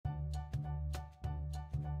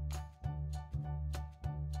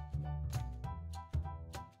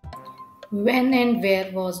When and where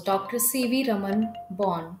was Dr. C. V. Raman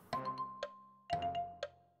born?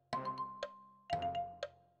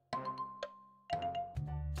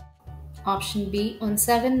 Option B, on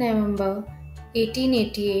 7 November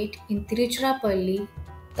 1888 in Tiruchirappalli,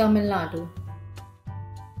 Tamil Nadu.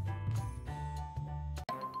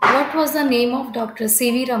 What was the name of Dr.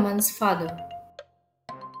 C. V. Raman's father?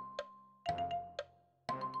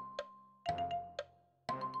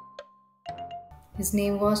 His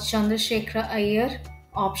name was Chandrasekhara Iyer.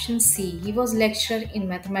 Option C, he was lecturer in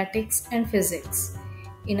mathematics and physics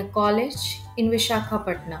in a college in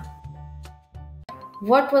Visakhapatnam.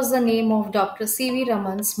 What was the name of Dr. C. V.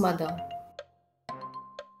 Raman's mother?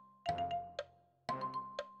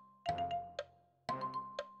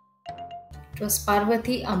 It was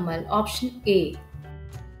Parvati Ammal. Option A.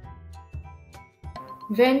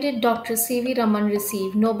 When did Dr. C. V. Raman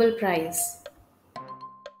receive Nobel Prize?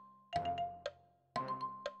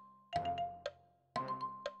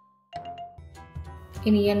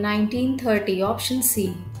 In year 1930. Option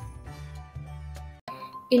C.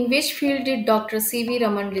 In which field did Dr. C. V.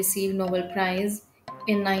 Raman receive Nobel Prize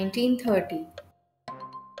in 1930?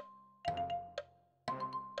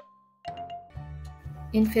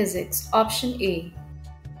 In physics. Option A.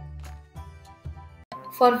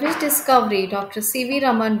 For which discovery Dr. C. V.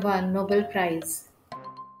 Raman won Nobel Prize?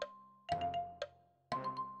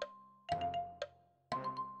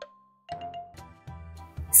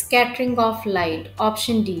 Scattering of light.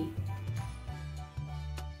 Option D.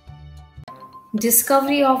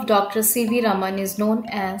 Discovery of Dr. C. V. Raman is known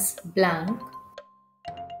as blank.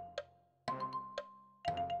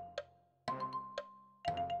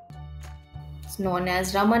 It's known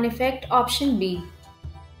as Raman effect. Option B.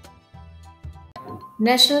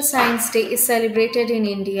 National Science Day is celebrated in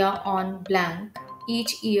India on blank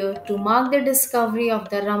each year to mark the discovery of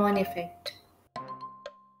the Raman effect.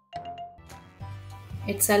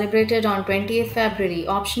 It's celebrated on 20th February.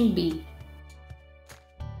 Option B.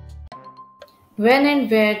 When and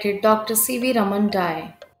where did Dr. C. V. Raman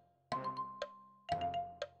die?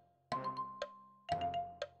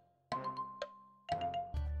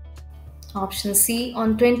 Option C,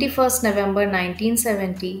 on 21st November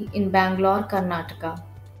 1970 in Bangalore, Karnataka.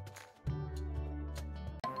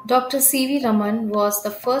 Dr. C. V. Raman was the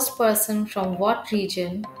first person from what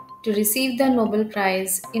region to receive the Nobel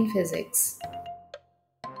Prize in Physics?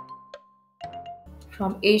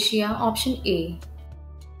 From Asia. Option A.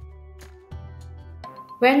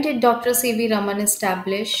 When did Dr. C. V. Raman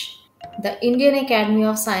establish the Indian Academy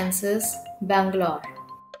of Sciences, Bangalore?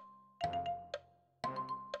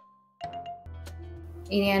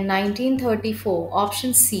 In year 1934.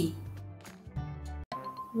 Option C.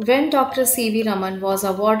 When Dr. C. V. Raman was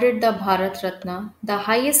awarded the Bharat Ratna, the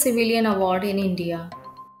highest civilian award in India?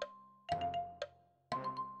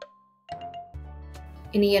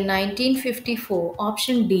 In year 1954.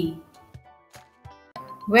 Option D.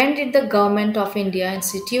 When did the Government of India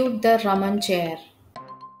institute the Raman Chair?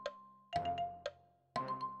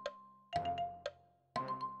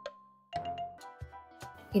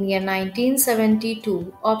 In year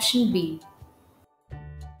 1972. Option B.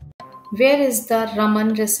 Where is the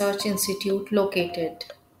Raman Research Institute located?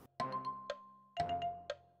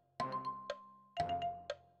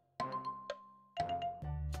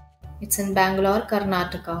 It's in Bangalore,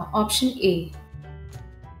 Karnataka. Option A.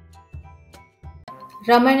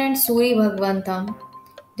 Raman and Suri Bhagwantam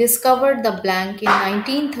discovered the blank in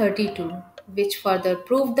 1932, which further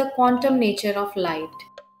proved the quantum nature of light.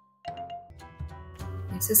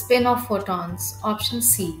 It's a spin of photons. Option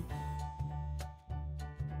C.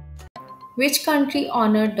 Which country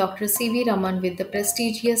honored Dr. C. V. Raman with the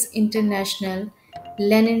prestigious International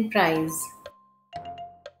Lenin Prize?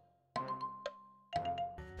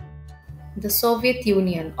 The Soviet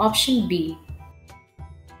Union. Option B.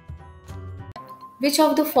 Which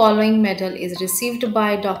of the following medal is received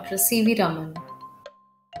by Dr. C. V. Raman?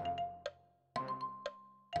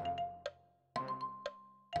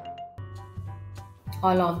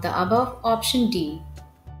 All of the above. Option D.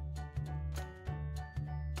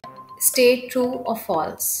 State true or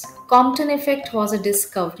false. Compton effect was a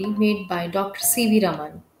discovery made by Dr. C. V.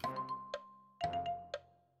 Raman.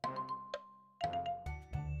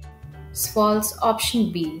 It's false.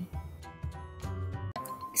 Option B.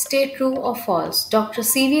 State true or false. Dr.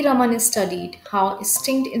 C. V. Raman studied how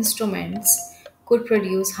stringed instruments could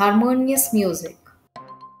produce harmonious music.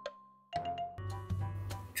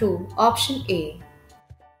 True. Option A.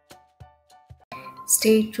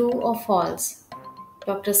 State true or false.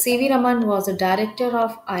 Dr. C. V. Raman was the director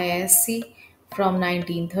of IISc from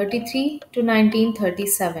 1933 to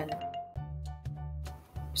 1937.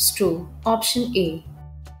 It's true. Option A.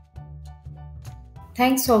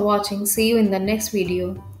 Thanks for watching. See you in the next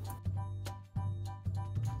video.